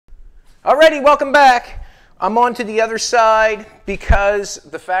Alrighty, welcome back. I'm on to the other side because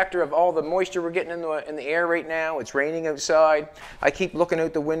the factor of all the moisture we're getting in the air right now. It's raining outside. I keep looking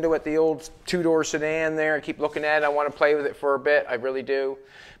out the window at the old two-door sedan there. I keep looking at it. I want to play with it for a bit. I really do.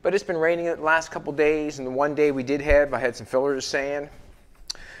 But it's been raining the last couple days, and the one day we did have, I had some filler to sand.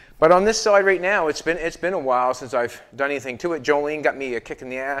 But on this side right now, it's been a while since I've done anything to it. Jolene got me a kick in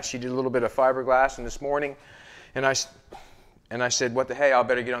the ass. She did a little bit of fiberglass this morning, and I said, what the hey, I'll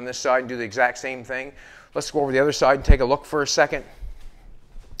better get on this side and do the exact same thing. Let's go over the other side and take a look for a second.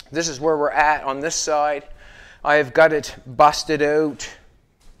 This is where we're at on this side. I have got it busted out.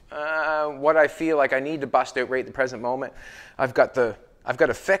 What I feel like I need to bust out right at the present moment. I've got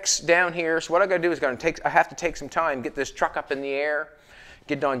a fix down here. So what I got to do is I have to take some time, get this truck up in the air,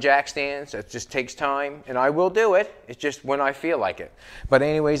 get it on jack stands. It just takes time, and I will do it. It's just when I feel like it. But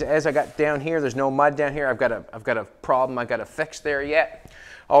anyways, as I got down here, there's no mud down here. I've got a problem I've got to fix there yet.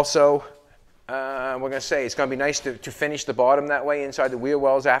 Also, we're going to say it's going to be nice to finish the bottom that way inside the wheel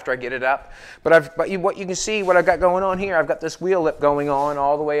wells after I get it up. But what you can see, what I've got going on here, I've got this wheel lip going on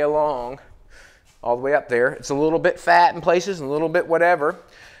all the way along, all the way up there. It's a little bit fat in places and a little bit whatever,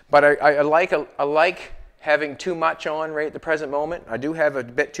 but I like having too much on right at the present moment. I do have a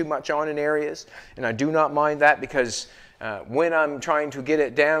bit too much on in areas, and I do not mind that because when I'm trying to get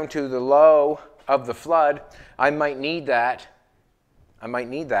it down to the low of the flood, I might need that.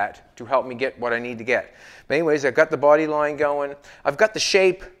 To help me get what I need to get. But anyways, I've got the body line going. I've got the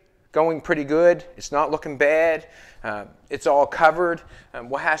shape going pretty good. It's not looking bad. It's all covered.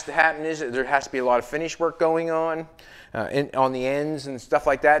 What has to happen is that there has to be a lot of finish work going on the ends and stuff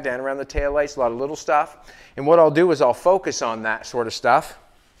like that, down around the taillights, a lot of little stuff. And what I'll do is I'll focus on that sort of stuff.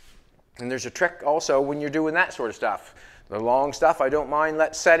 And there's a trick also when you're doing that sort of stuff. The long stuff I don't mind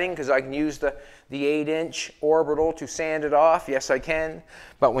setting because I can use the 8-inch orbital to sand it off. Yes, I can.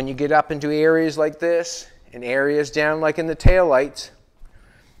 But when you get up into areas like this, and areas down like in the taillights,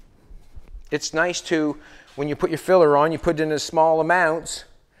 it's nice to, when you put your filler on, you put it in small amounts,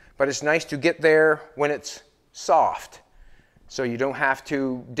 but it's nice to get there when it's soft. So you don't have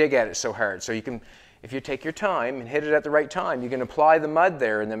to dig at it so hard. So you can, if you take your time and hit it at the right time, you can apply the mud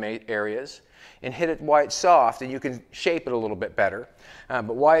there in the areas and hit it while it's soft, and you can shape it a little bit better.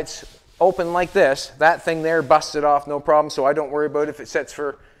 But while it's open like this, that thing there busts it off no problem, so I don't worry about if it sets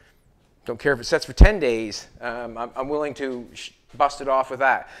for, don't care if it sets for 10 days. I'm willing to bust it off with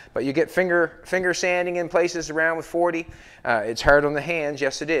that. But you get finger sanding in places around with 40. It's hard on the hands,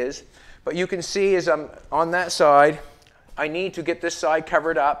 yes it is. But you can see as I'm on that side, I need to get this side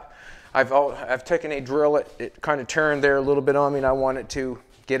covered up. I've taken a drill, it kind of turned there a little bit on me, and I want it to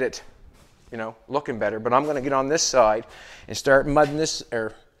get it, you know, looking better. But I'm going to get on this side and start mudding this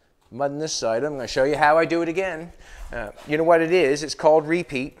side. I'm going to show you how I do it again. You know what it is? It's called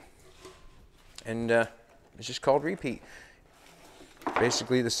repeat. And it's just called repeat.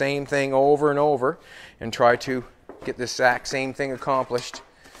 Basically the same thing over and over and try to get this exact same thing accomplished.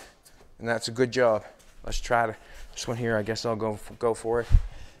 And that's a good job. Let's try this one here. I guess I'll go for it.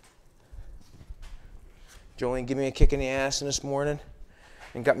 Jolene gave me a kick in the ass this morning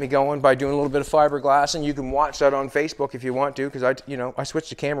and got me going by doing a little bit of fiberglass, and you can watch that on Facebook if you want to, because I switch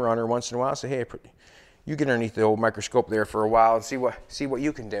the camera on her once in a while. Say, hey, you get underneath the old microscope there for a while and see what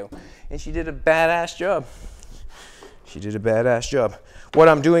you can do. And she did a badass job. She did a badass job. What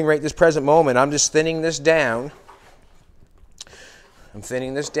I'm doing right this present moment, I'm just thinning this down. I'm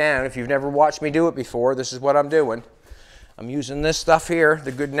thinning this down. If you've never watched me do it before, this is what I'm doing. I'm using this stuff here,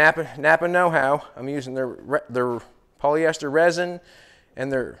 the good Napa know-how. I'm using their polyester resin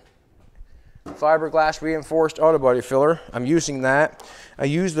and their fiberglass reinforced auto body filler. I'm using that. I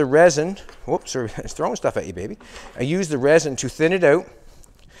use the resin. Whoops, it's throwing stuff at you, baby. I use the resin to thin it out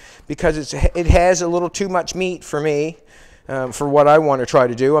because it has a little too much meat for me for what I want to try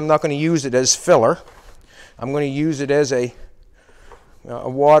to do. I'm not going to use it as filler. I'm going to use it as a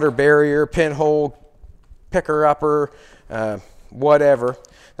water barrier, pinhole, picker-upper, whatever.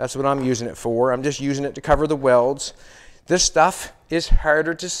 That's what I'm using it for. I'm just using it to cover the welds. This stuff is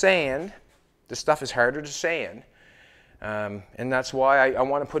harder to sand. This stuff is harder to sand. And that's why I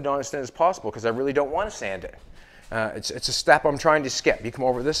want to put it on as thin as possible, because I really don't want to sand it. It's a step I'm trying to skip. You come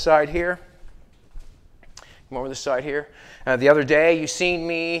over this side here. Come over this side here. The other day you seen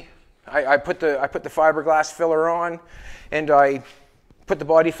me, I put the fiberglass filler on, and I put the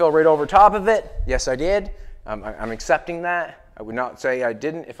body fill right over top of it. Yes, I did. I'm accepting that. I would not say I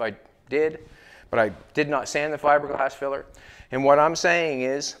didn't if I did, but I did not sand the fiberglass filler. And what I'm saying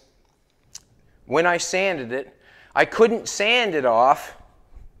is, when I sanded it, I couldn't sand it off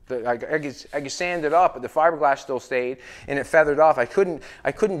I could sand it off, but the fiberglass still stayed and it feathered off. I couldn't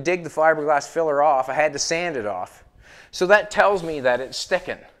dig the fiberglass filler off. I had to sand it off. So that tells me that it's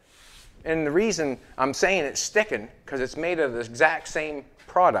sticking. And the reason I'm saying it's sticking, because it's made of the exact same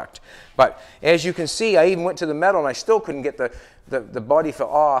product. But as you can see, I even went to the metal and I still couldn't get the body fill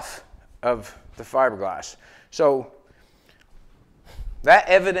off of the fiberglass. So that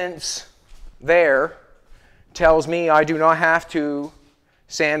evidence there tells me I do not have to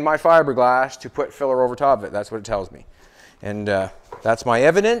sand my fiberglass to put filler over top of it. That's what it tells me. And that's my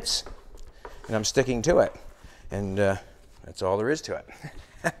evidence, and I'm sticking to it. And that's all there is to it.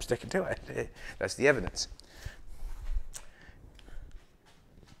 I'm sticking to it. That's the evidence.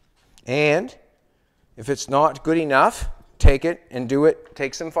 And if it's not good enough, take it and do it.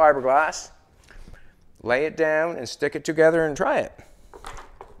 Take some fiberglass, lay it down, and stick it together and try it.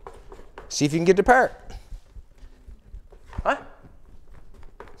 See if you can get it apart. Huh?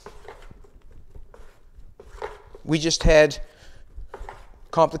 We just had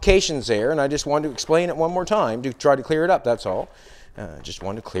complications there, and I just wanted to explain it one more time to try to clear it up, that's all. Just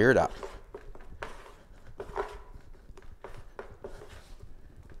wanted to clear it up.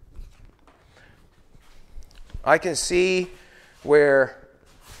 I can see where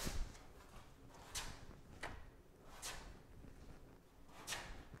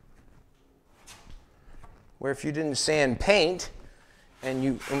if you didn't sand paint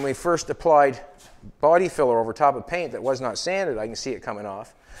and when we first applied body filler over top of paint that was not sanded, I can see it coming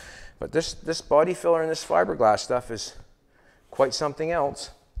off. But this body filler and this fiberglass stuff is quite something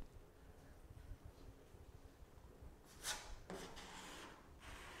else.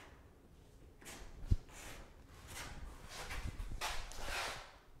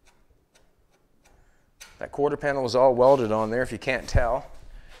 That quarter panel was all welded on there, if you can't tell.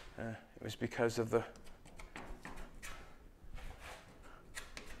 It was because of the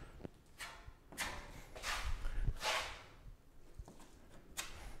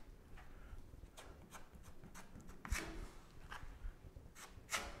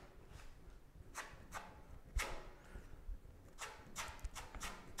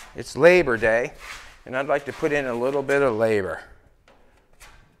It's Labor Day, and I'd like to put in a little bit of labor.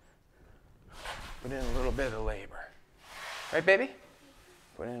 Put in a little bit of labor. Right, baby?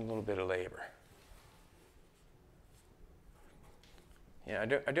 Put in a little bit of labor. Yeah,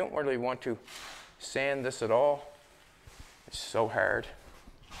 I don't really want to sand this at all. It's so hard.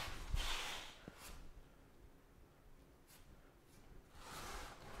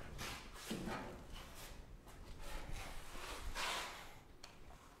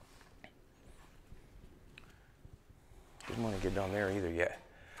 Didn't want to get down there either yet.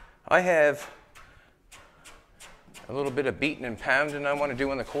 I have a little bit of beating and pounding I want to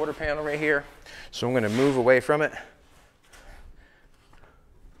do on the quarter panel right here. So I'm going to move away from it.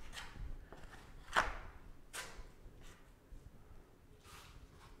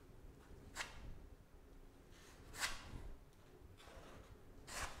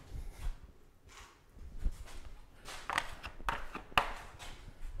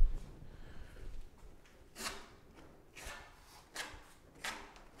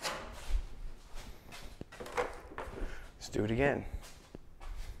 Do it again.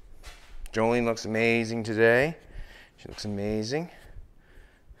 Jolene looks amazing today. She looks amazing.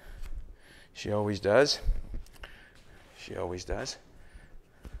 She always does. She always does.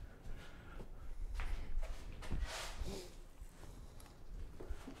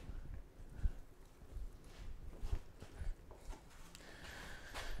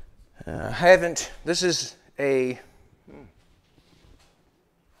 This is a,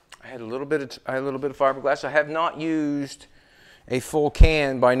 I had a little bit of fiberglass. I have not used a full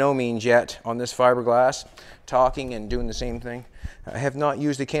can by no means yet on this fiberglass, talking and doing the same thing. I have not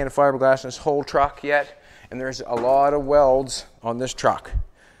used a can of fiberglass in this whole truck yet, and there's a lot of welds on this truck,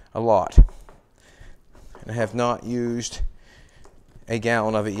 a lot. And I have not used a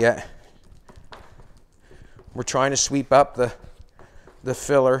gallon of it yet. We're trying to sweep up the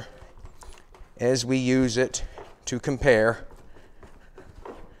filler as we use it to compare.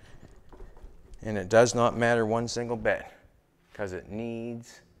 And it does not matter one single bit, because it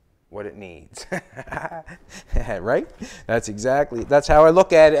needs what it needs. Right? That's how I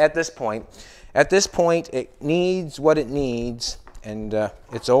look at it at this point. At this point, it needs what it needs, and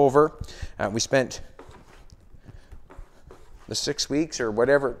it's over. We spent the 6 weeks or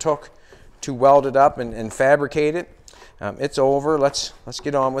whatever it took to weld it up and fabricate it. It's over. Let's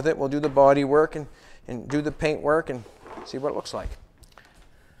get on with it. We'll do the body work and do the paint work and see what it looks like.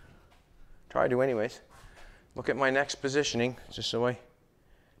 Try to anyways. Look at my next positioning, just so I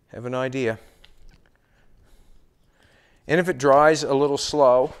have an idea. And if it dries a little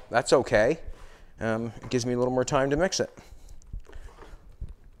slow, that's okay. It gives me a little more time to mix it.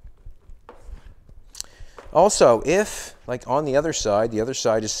 Also, if, like on the other side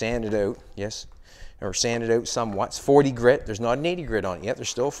is sanded out, yes, or sanded out somewhat. It's 40 grit. There's not an 80 grit on it yet. There's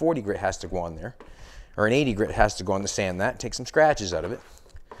still a 40 grit has to go on there. Or an 80 grit has to go on to sand that. Take some scratches out of it.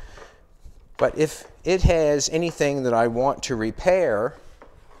 But if it has anything that I want to repair,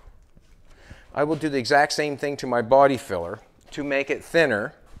 I will do the exact same thing to my body filler to make it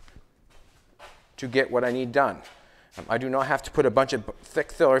thinner to get what I need done. I do not have to put a bunch of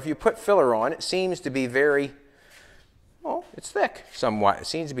thick filler. If you put filler on, it seems to be very, well, it's thick somewhat. It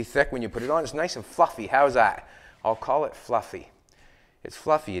seems to be thick when you put it on. It's nice and fluffy. How's that? I'll call it fluffy. It's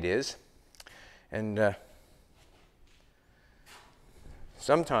fluffy, it is. And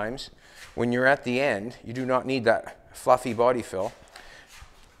sometimes when you're at the end, you do not need that fluffy body fill.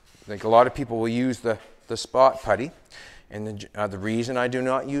 Like a lot of people will use the spot putty. And the reason I do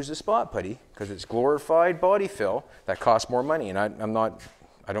not use the spot putty, because it's glorified body fill that costs more money, and I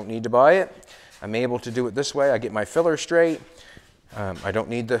don't need to buy it. I'm able to do it this way. I get my filler straight. I don't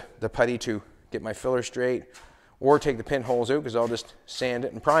need the putty to get my filler straight, or take the pinholes out, because I'll just sand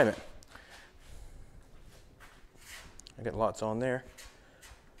it and prime it. I got lots on there.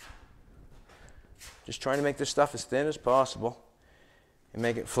 Just trying to make this stuff as thin as possible and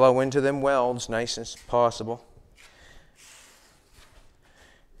make it flow into them welds nice as possible.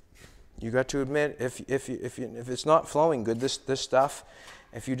 You got to admit, if it's not flowing good, this stuff,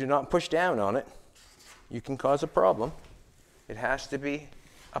 if you do not push down on it, you can cause a problem. It has to be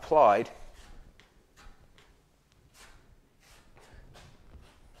applied.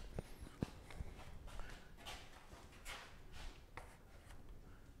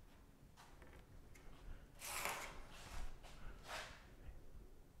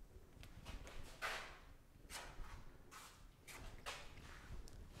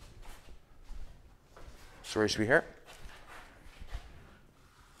 Sorry, sweetheart.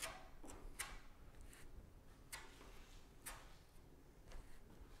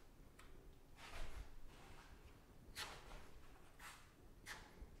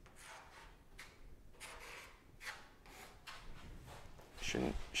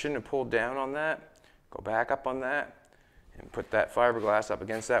 Shouldn't have pulled down on that. Go back up on that and put that fiberglass up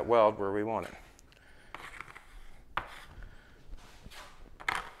against that weld where we want it.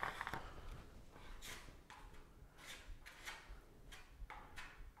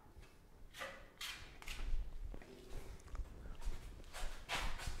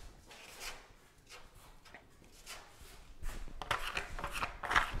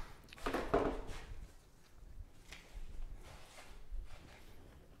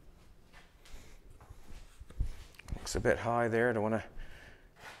 It's a bit high there. I don't want to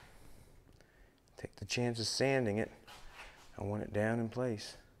take the chance of sanding it. I want it down in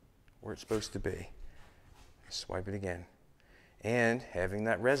place where it's supposed to be. Swipe it again. And having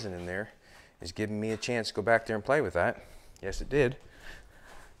that resin in there is giving me a chance to go back there and play with that. Yes, it did.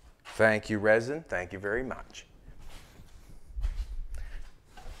 Thank you, resin. Thank you very much.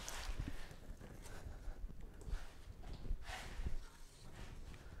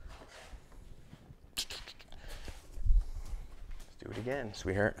 Do it again,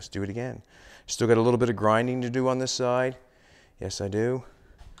 sweetheart. Let's do it again. Still got a little bit of grinding to do on this side. Yes, I do.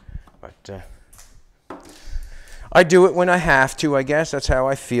 But I do it when I have to, I guess. That's how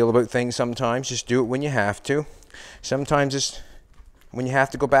I feel about things sometimes. Just do it when you have to. Sometimes it's when you have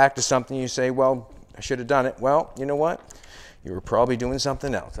to go back to something, you say, well, I should have done it. Well, you know what? You were probably doing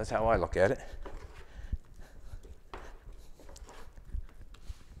something else. That's how I look at it.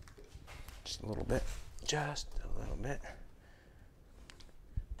 Just a little bit. Just a little bit.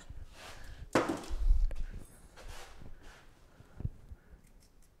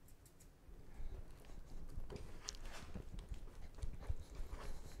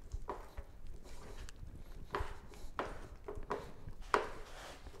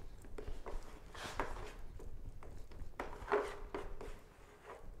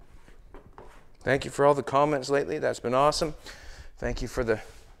 Thank you for all the comments lately. That's been awesome. Thank you for the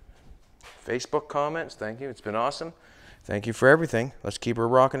Facebook comments. Thank you. It's been awesome. Thank you for everything. Let's keep her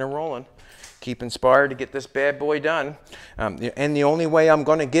rocking and rolling. Keep inspired to get this bad boy done. And the only way I'm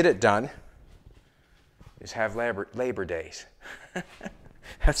going to get it done is have labor days.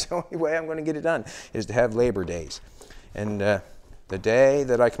 That's the only way I'm going to get it done, is to have labor days. And the day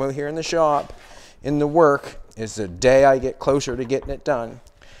that I come out here in the shop, in the work, is the day I get closer to getting it done.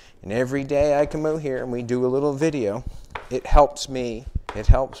 And every day I come out here and we do a little video, it helps me,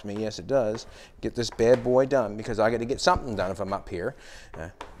 yes it does, get this bad boy done, because I got to get something done if I'm up here.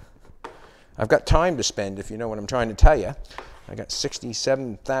 I've got time to spend, if you know what I'm trying to tell you. I got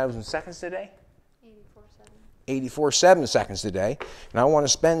 67,000 seconds today. 84.7 seconds today, and I want to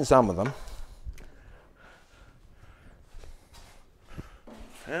spend some of them.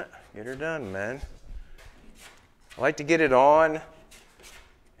 Yeah, get her done, man. I like to get it on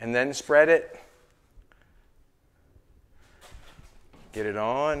and then spread it. Get it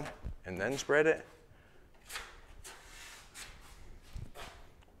on and then spread it.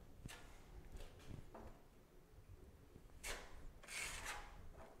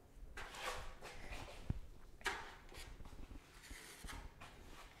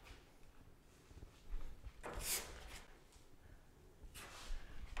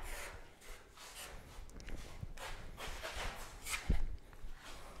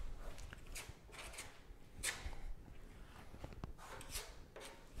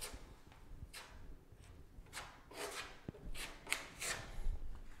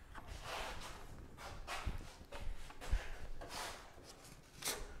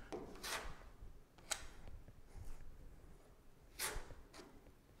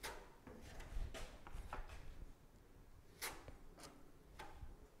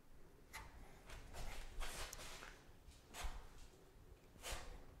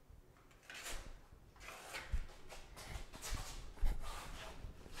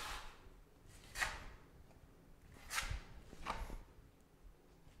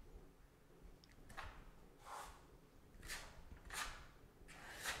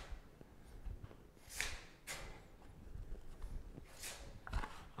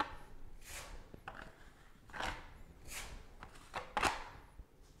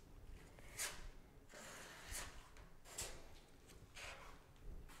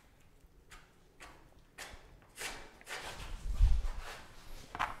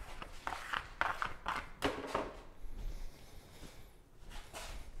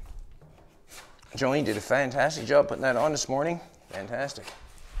 Jolene did a fantastic job putting that on this morning. Fantastic.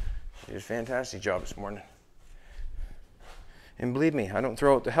 She did a fantastic job this morning. And believe me, I don't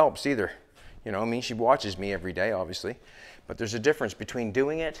throw out the helps either. You know, I mean, she watches me every day, obviously. But there's a difference between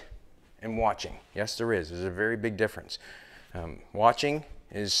doing it and watching. Yes, there is. There's a very big difference. Watching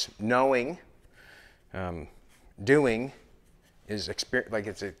is knowing. Doing is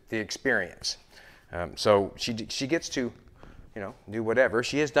the experience. So she gets to, you know, do whatever.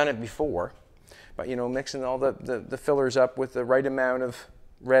 She has done it before. But, you know, mixing all the fillers up with the right amount of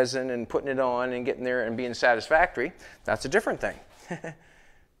resin and putting it on and getting there and being satisfactory, that's a different thing.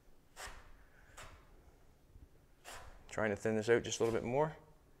 Trying to thin this out just a little bit more.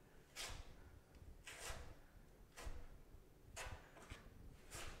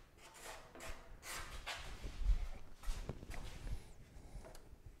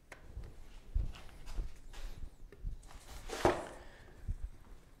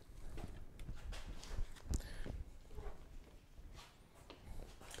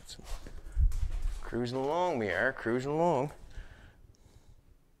 Cruising along, we are cruising along.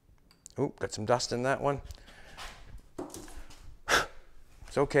 Oop, got some dust in that one.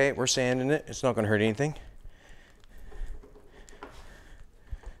 It's okay, we're sanding it. It's not going to hurt anything.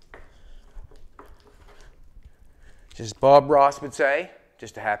 Just Bob Ross would say,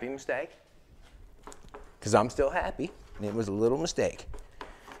 just a happy mistake. Because I'm still happy, and it was a little mistake.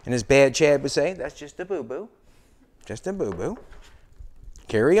 And as Bad Chad would say, that's just a boo-boo. Just a boo-boo.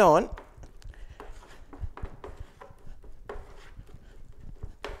 Carry on.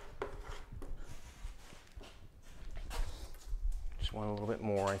 Want a little bit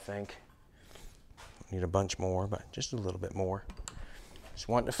more, I think. Need a bunch more, but just a little bit more. Just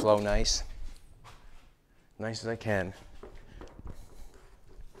want it to flow nice. Nice as I can.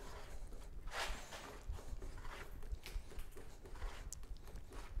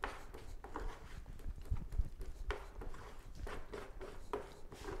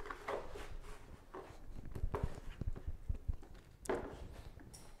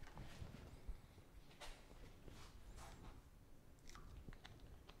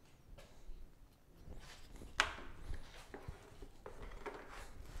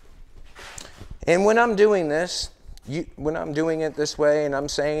 And when I'm doing this, when I'm doing it this way and I'm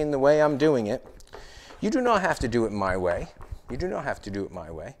saying the way I'm doing it, you do not have to do it my way. You do not have to do it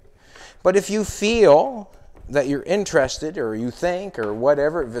my way. But if you feel that you're interested or you think or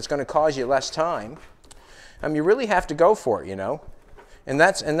whatever, if it's going to cause you less time, you really have to go for it, you know. And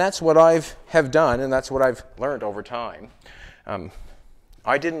that's what have done, and that's what I've learned over time.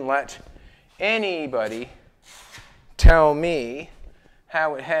 I didn't let anybody tell me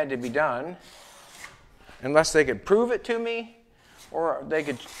how it had to be done unless they could prove it to me or they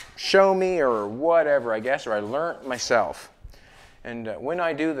could show me or whatever, I guess, or I learned myself. And when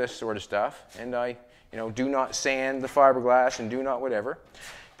I do this sort of stuff, and I, do not sand the fiberglass and do not whatever,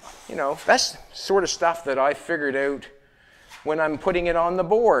 that's sort of stuff that I figured out when I'm putting it on the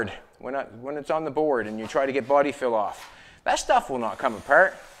board, when it's on the board and you try to get body fill off. That stuff will not come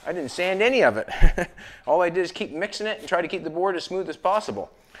apart. I didn't sand any of it. All I did is keep mixing it and try to keep the board as smooth as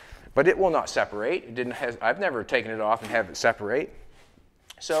possible. But it will not separate. I've never taken it off and have it separate.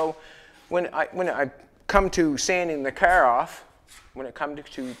 So when I come to sanding the car off, when it comes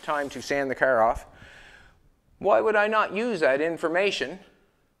to time to sand the car off, why would I not use that information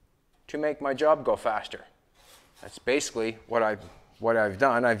to make my job go faster? That's basically what I've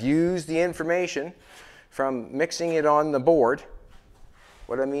done. I've used the information from mixing it on the board.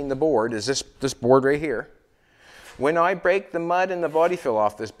 What I mean the board is this board right here. When I break the mud and the body fill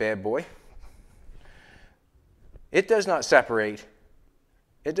off this bad boy, it does not separate.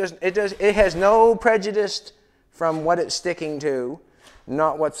 It has no prejudice from what it's sticking to,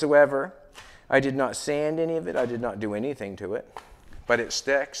 not whatsoever. I did not sand any of it. I did not do anything to it, but it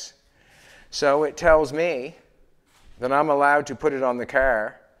sticks. So it tells me that I'm allowed to put it on the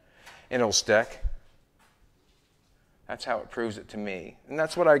car and it'll stick. That's how it proves it to me. And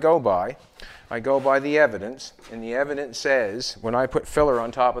that's what I go by. I go by the evidence, and the evidence says when I put filler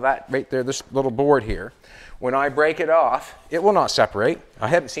on top of that right there, this little board here, when I break it off, it will not separate. I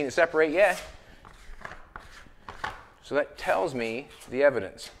haven't seen it separate yet. So that tells me the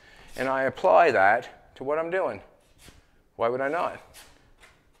evidence. And I apply that to what I'm doing. Why would I not?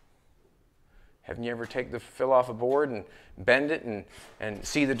 Haven't you ever taken the fill off a board and bend it and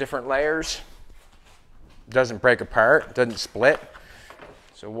see the different layers? It doesn't break apart, it doesn't split.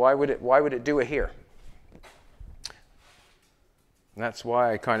 So why would it do it here? And that's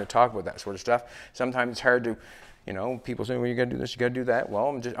why I kind of talk about that sort of stuff. Sometimes it's hard to, people say, well, you got to do this, you got to do that.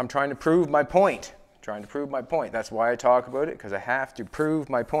 Well, I'm trying to prove my point. Trying to prove my point. That's why I talk about it, because I have to prove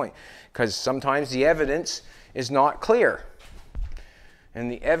my point. Because sometimes the evidence is not clear.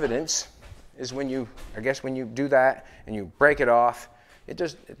 And the evidence is when you do that and you break it off,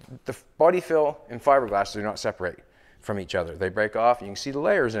 the body fill and fiberglass do not separate from each other. They break off, and you can see the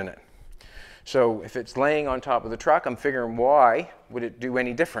layers in it. So if it's laying on top of the truck, I'm figuring why would it do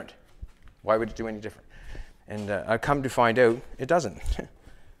any different? Why would it do any different? And I come to find out it doesn't.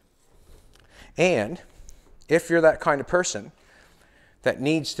 And if you're that kind of person that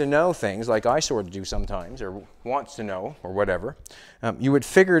needs to know things like I sort of do sometimes, or wants to know, or whatever, you would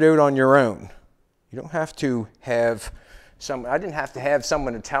figure it out on your own. You don't have to have I didn't have to have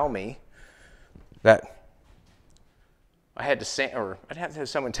someone to tell me that I had to sand, or I'd have to have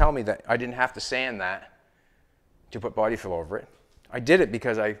someone tell me that I didn't have to sand that to put body fill over it. I did it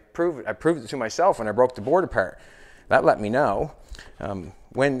because I proved it to myself when I broke the board apart. That let me know.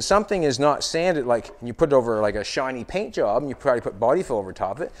 When something is not sanded, like you put it over like a shiny paint job and you probably put body fill over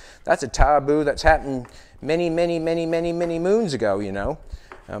top of it, that's a taboo that's happened many moons ago,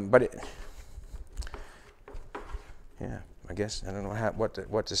 but yeah, I guess I don't know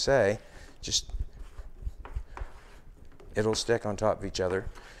what to say. Just it'll stick on top of each other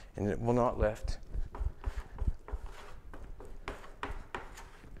and it will not lift.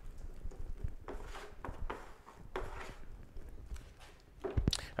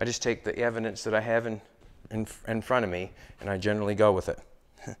 I just take the evidence that I have in front of me, and I generally go with it.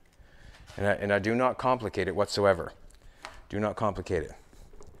 And I do not complicate it whatsoever. Do not complicate it.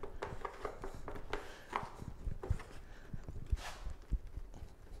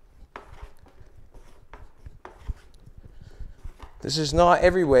 This is not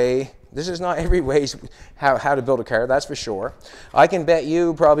every way how to build a car, that's for sure. I can bet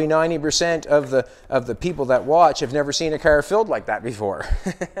you probably 90% of the people that watch have never seen a car filled like that before.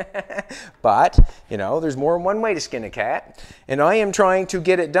 But, there's more than one way to skin a cat, and I am trying to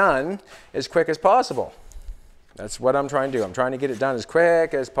get it done as quick as possible. That's what I'm trying to do. I'm trying to get it done as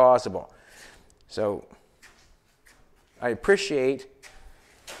quick as possible. So, I appreciate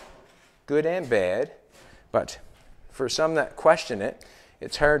good and bad, but for some that question it,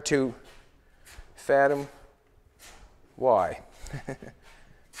 it's hard to fathom why.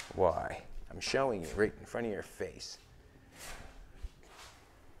 Why? I'm showing you right in front of your face.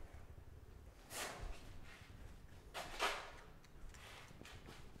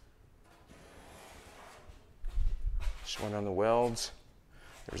 Just went on the welds.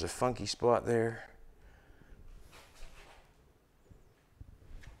 There's a funky spot there.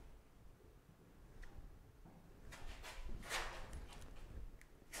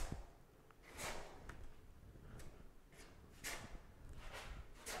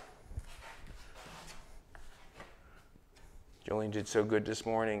 Jolene did so good this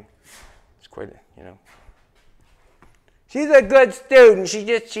morning. It's quite, She's a good student. She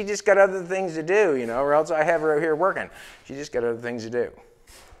just got other things to do, you know, or else I have her out here working. She just got other things to do.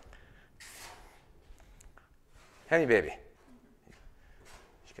 Honey, baby.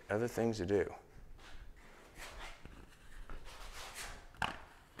 She's got other things to do.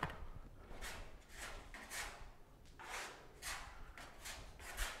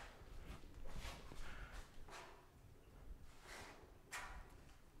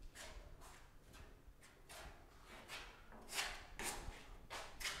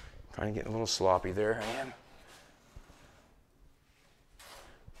 Kind of getting a little sloppy there, I am.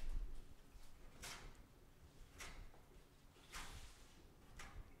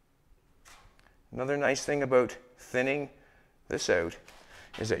 Another nice thing about thinning this out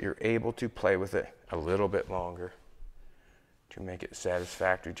is that you're able to play with it a little bit longer to make it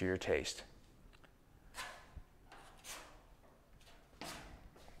satisfactory to your taste.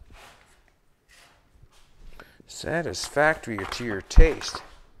 Satisfactory to your taste.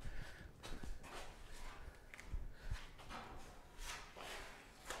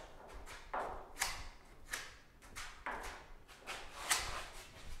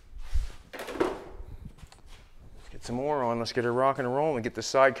 Some more on. Let's get her rocking and rolling and get the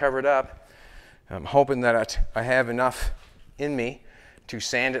side covered up. I'm hoping that I have enough in me to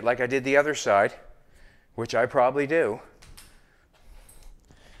sand it like I did the other side, which I probably do.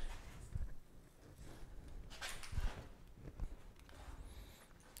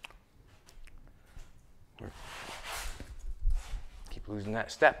 Keep losing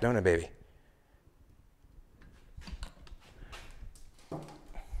that step, don't I, baby?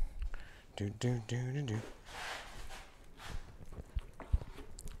 Do, do, do, do, do.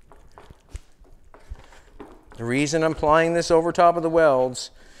 The reason I'm applying this over top of the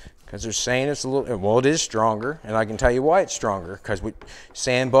welds, because they're saying it's a little, well, it is stronger, and I can tell you why it's stronger, because we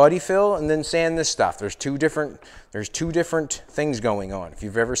sand body fill and then sand this stuff. There's two different things going on. If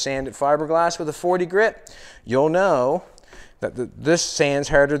you've ever sanded fiberglass with a 40 grit, you'll know that this sands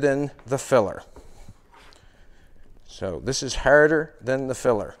harder than the filler. So this is harder than the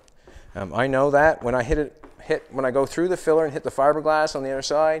filler. I know that when I when I go through the filler and hit the fiberglass on the other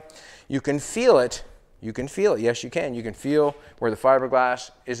side, you can feel it. You can feel it. Yes, you can. You can feel where the fiberglass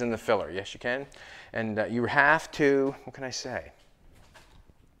is in the filler. Yes, you can. And you have to, what can I say?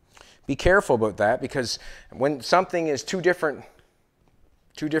 Be careful about that, because when something is two different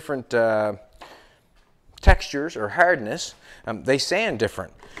textures or hardness, they sand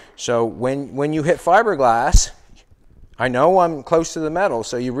different. So when you hit fiberglass, I know I'm close to the metal,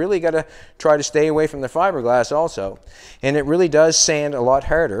 so you really got to try to stay away from the fiberglass also. And it really does sand a lot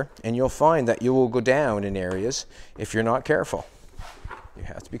harder, and you'll find that you will go down in areas if you're not careful. You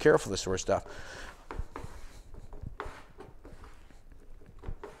have to be careful of this sort of stuff.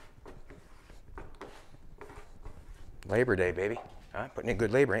 Labor Day, baby. Huh? Putting in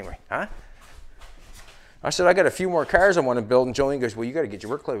good labor, ain't we? Huh? I said, I got a few more cars I want to build, and Jolene goes, well, you got to get your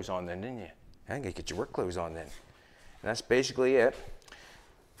work clothes on then, didn't you? I got to get your work clothes on then. And that's basically it.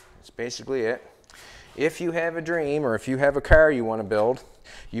 That's basically it. If you have a dream, or if you have a car you want to build,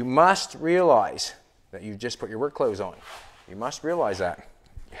 you must realize that you just put your work clothes on. You must realize that.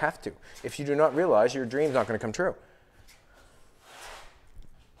 You have to. If you do not realize, your dream's not going to come true.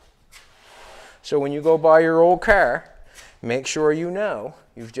 So when you go buy your old car, make sure you know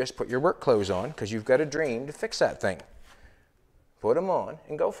you've just put your work clothes on, because you've got a dream to fix that thing. Put them on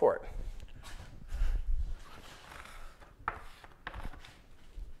and go for it.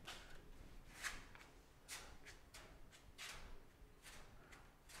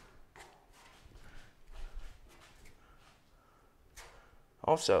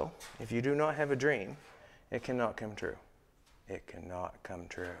 Also, if you do not have a dream, it cannot come true. It cannot come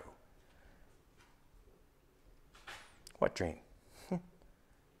true. What dream?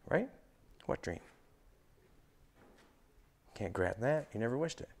 Right? What dream? Can't grant that. You never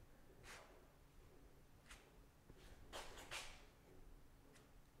wished it.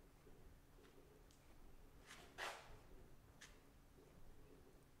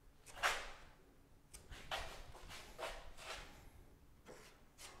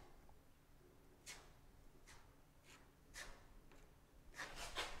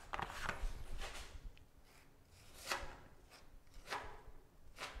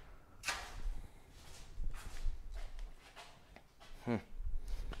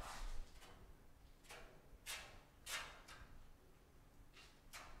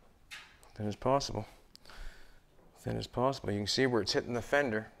 Thin as possible. Thin as possible. You can see where it's hitting the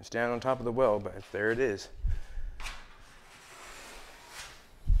fender. It's down on top of the weld, but there it is.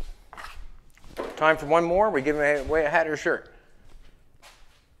 Time for one more. We're giving away a hat or shirt.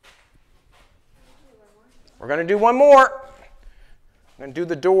 We're going to do one more. gonna do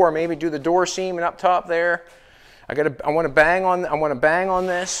the door, maybe do the door seam and up top there. I want to bang on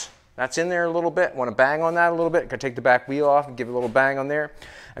this. That's in there a little bit. I want to bang on that a little bit. Gotta take the back wheel off and give it a little bang on there.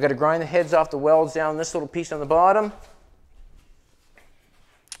 I got to grind the heads off the welds down this little piece on the bottom.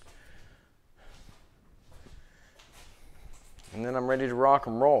 And then I'm ready to rock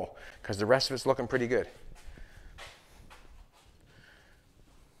and roll because the rest of it's looking pretty good.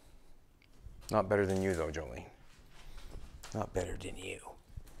 Not better than you though, Jolene. Not better than you.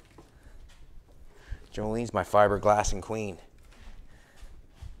 Jolene's my fiberglassing queen.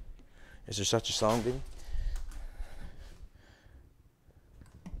 Is there such a song, baby?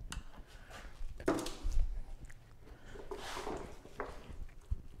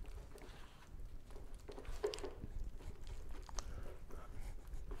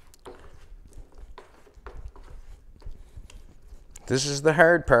 This is the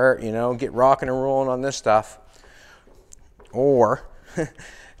hard part, you know, get rocking and rolling on this stuff. Or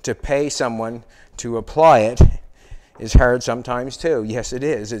to pay someone to apply it is hard sometimes too. Yes, it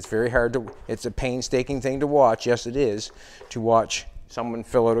is. It's very hard to, it's a painstaking thing to watch. Yes, it is, to watch someone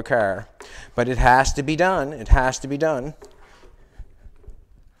fill out a car. But it has to be done. It has to be done.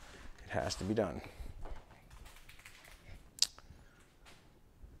 It has to be done.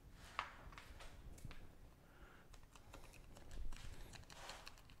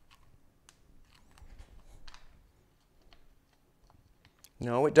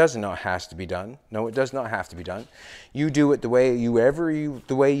 No, it does not have to be done. No, it does not have to be done. You do it the way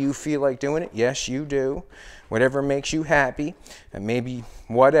you feel like doing it. Yes, you do. Whatever makes you happy, and maybe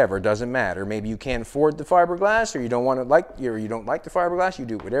whatever, doesn't matter. Maybe you can't afford the fiberglass, or you don't want to like, or you don't like the fiberglass. You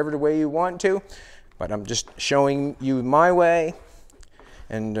do whatever the way you want to. But I'm just showing you my way,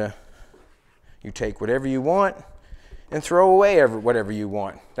 and you take whatever you want and throw away whatever you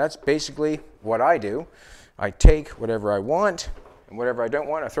want. That's basically what I do. I take whatever I want. And whatever I don't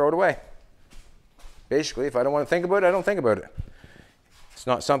want, I throw it away. Basically, if I don't want to think about it, I don't think about it. It's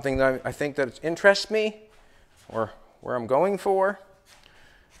not something that I think that interests me or where I'm going for,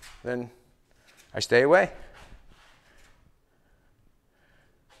 then I stay away.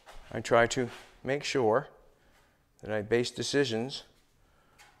 I try to make sure that I base decisions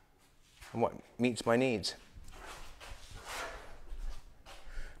on what meets my needs.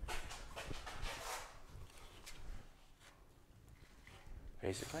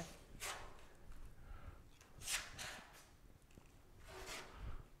 Basically.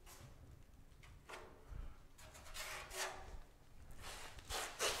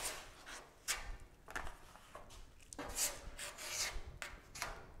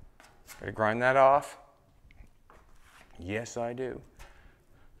 Gotta grind that off. Yes, I do.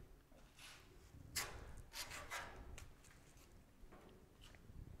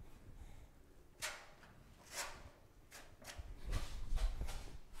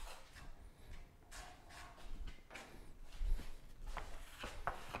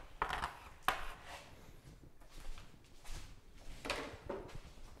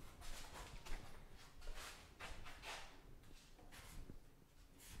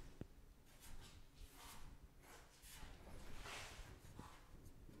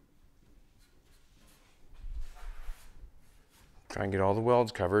 Try and get all the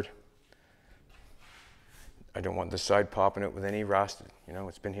welds covered. I don't want this side popping out with any rust. You know,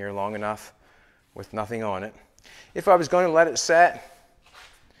 it's been here long enough with nothing on it. If I was going to let it set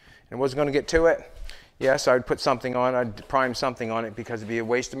and wasn't going to get to it, yes, I would put something on. I'd prime something on it because it'd be a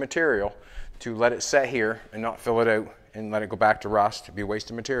waste of material to let it set here and not fill it out and let it go back to rust. It'd be a waste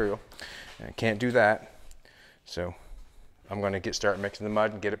of material. And I can't do that. So I'm going to start mixing the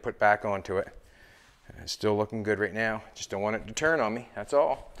mud and get it put back onto it. It's still looking good right now. Just don't want it to turn on me, that's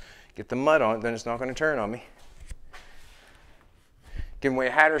all. Get the mud on it, then it's not going to turn on me. Giving away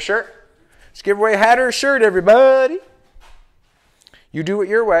a hat or a shirt? Let's give away a hat or a shirt, everybody. You do it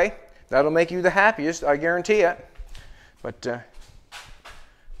your way. That'll make you the happiest, I guarantee it. But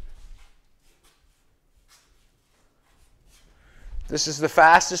this is the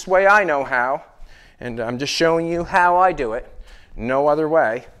fastest way I know how. And I'm just showing you how I do it. No other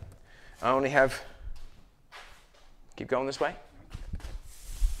way. I only have... Keep going this way.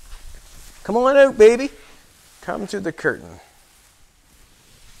 Come on out, baby. Come to the curtain.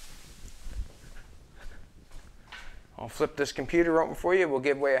 I'll flip this computer open for you. We'll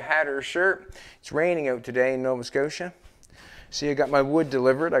give away a hat or a shirt. It's raining out today in Nova Scotia. See, I got my wood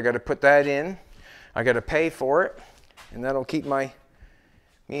delivered. I got to put that in. I got to pay for it. And that'll keep me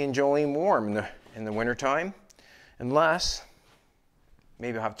and Jolene warm in the wintertime. Unless,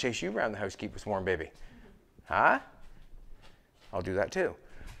 maybe I'll have to chase you around the house to keep us warm, baby. Huh? I'll do that too.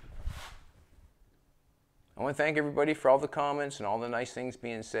 I want to thank everybody for all the comments and all the nice things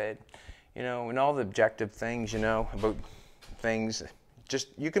being said, you know, and all the objective things, you know, about things. Just,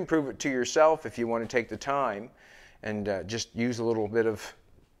 you can prove it to yourself if you want to take the time and just use a little bit of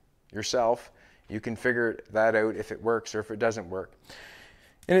yourself. You can figure that out if it works or if it doesn't work.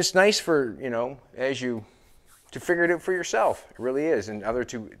 And it's nice for, you know, to figure it out for yourself. It really is. And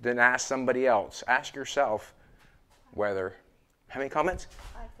then ask somebody else. Ask yourself whether, how many comments?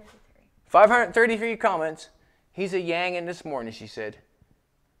 533. 533 comments. He's a yangin' this morning, she said.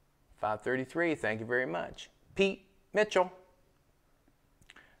 533, thank you very much. Pete Mitchell.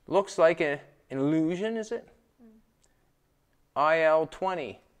 Looks like an illusion, is it?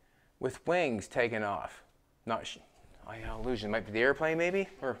 IL-20 with wings taken off. Not illusion, might be the airplane maybe,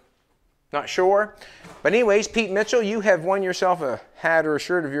 or not sure. But anyways, Pete Mitchell, you have won yourself a hat or a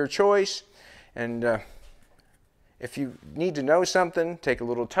shirt of your choice. And if you need to know something, take a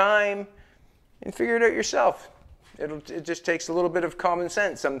little time and figure it out yourself. It just takes a little bit of common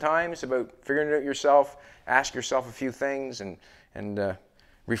sense sometimes about figuring it out yourself. Ask yourself a few things and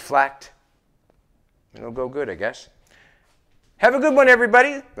reflect. It'll go good, I guess. Have a good one,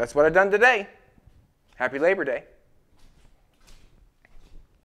 everybody. That's what I've done today. Happy Labor Day.